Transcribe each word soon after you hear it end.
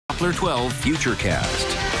Doppler 12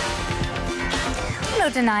 Futurecast. No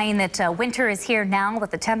denying that winter is here now with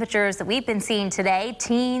the temperatures that we've been seeing today,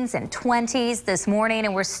 teens and 20s this morning,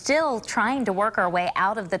 and we're still trying to work our way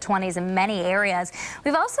out of the 20s in many areas.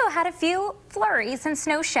 We've also had a few flurries and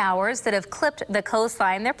snow showers that have clipped the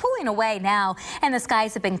coastline. They're pulling away now, and the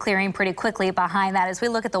skies have been clearing pretty quickly behind that. As we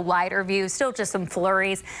look at the wider view, still just some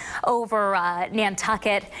flurries over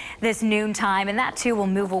Nantucket this noontime, and that too will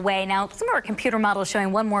move away. Now, some of our computer models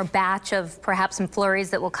showing one more batch of perhaps some flurries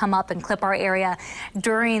that will come up and clip our area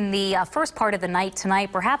during the first part of the night tonight,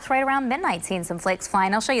 perhaps right around midnight, seeing some flakes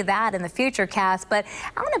flying. I'll show you that in the Futurecast. But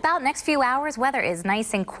out and about next few hours, weather is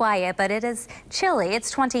nice and quiet, but it is chilly. It's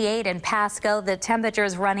 28 in Pasco. The temperature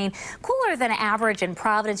is running cooler than average in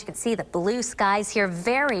Providence. You can see the blue skies here,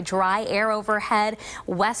 very dry air overhead,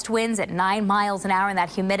 west winds at 9 miles an hour, and that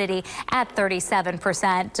humidity at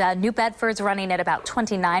 37%. New Bedford's running at about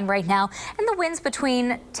 29 right now, and the winds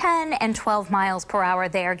between 10 and 12 miles per hour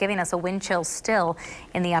there, giving us a wind chill still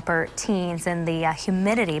in the upper teens, and the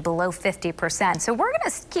humidity below 50%. So we're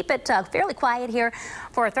going to keep it fairly quiet here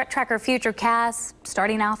for our Threat Tracker Futurecast,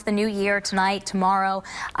 starting off the new year tonight, tomorrow.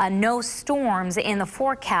 No storms in the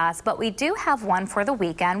forecast, but we do have one for the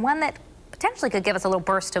weekend, one that potentially could give us a little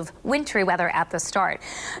burst of wintry weather at the start.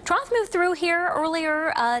 Trough moved through here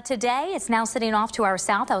earlier today. It's now sitting off to our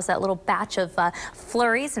south. That was that little batch of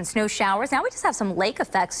flurries and snow showers. Now we just have some lake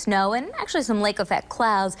effect snow and actually some lake effect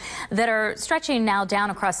clouds that are stretching now down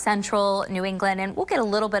across central New England, and we'll get a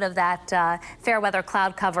little bit of that fair weather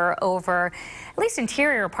cloud cover over at least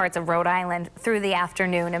interior parts of Rhode Island through the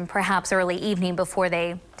afternoon and perhaps early evening before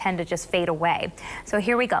they tend to just fade away. So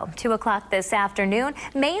here we go, 2 o'clock this afternoon,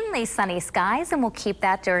 mainly sunny skies, and we'll keep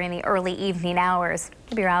that during the early evening hours.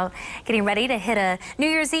 Maybe you're out getting ready to hit a New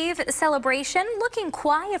Year's Eve celebration. Looking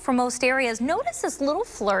quiet for most areas. Notice this little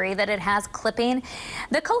flurry that it has clipping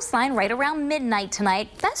the coastline right around midnight tonight.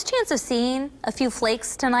 Best chance of seeing a few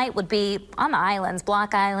flakes tonight would be on the islands,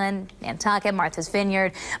 Block Island, Nantucket, Martha's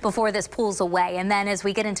Vineyard, before this pulls away. And then as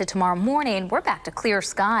we get into tomorrow morning, we're back to clear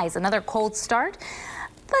skies. Another cold start.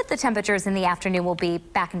 But the temperatures in the afternoon will be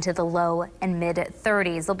back into the low and mid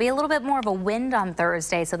 30s. There'll be a little bit more of a wind on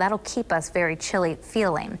Thursday, so that'll keep us very chilly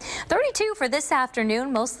feeling. 32 for this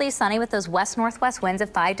afternoon, mostly sunny with those west-northwest winds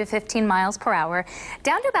at 5 to 15 miles per hour.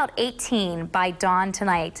 Down to about 18 by dawn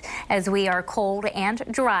tonight as we are cold and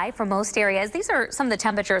dry for most areas. These are some of the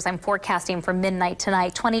temperatures I'm forecasting for midnight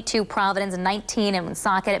tonight. 22 Providence, 19 in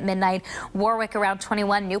Woonsocket at midnight. Warwick around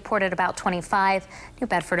 21, Newport at about 25, New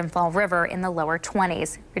Bedford and Fall River in the lower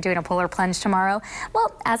 20s. We're doing a polar plunge tomorrow.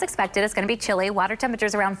 Well, as expected, it's going to be chilly. Water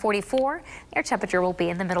temperatures around 44. Air temperature will be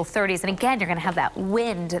in the middle 30s. And again, you're going to have that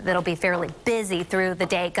wind that'll be fairly busy through the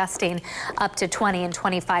day, gusting up to 20 and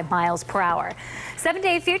 25 miles per hour.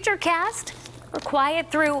 7-day Futurecast. We're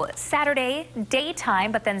quiet through Saturday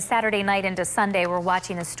daytime, but then Saturday night into Sunday, we're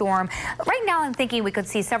watching a storm. Right now, I'm thinking we could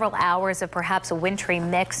see several hours of perhaps a wintry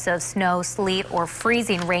mix of snow, sleet, or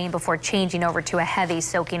freezing rain before changing over to a heavy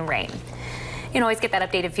soaking rain. You can always get that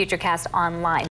updated Futurecast online.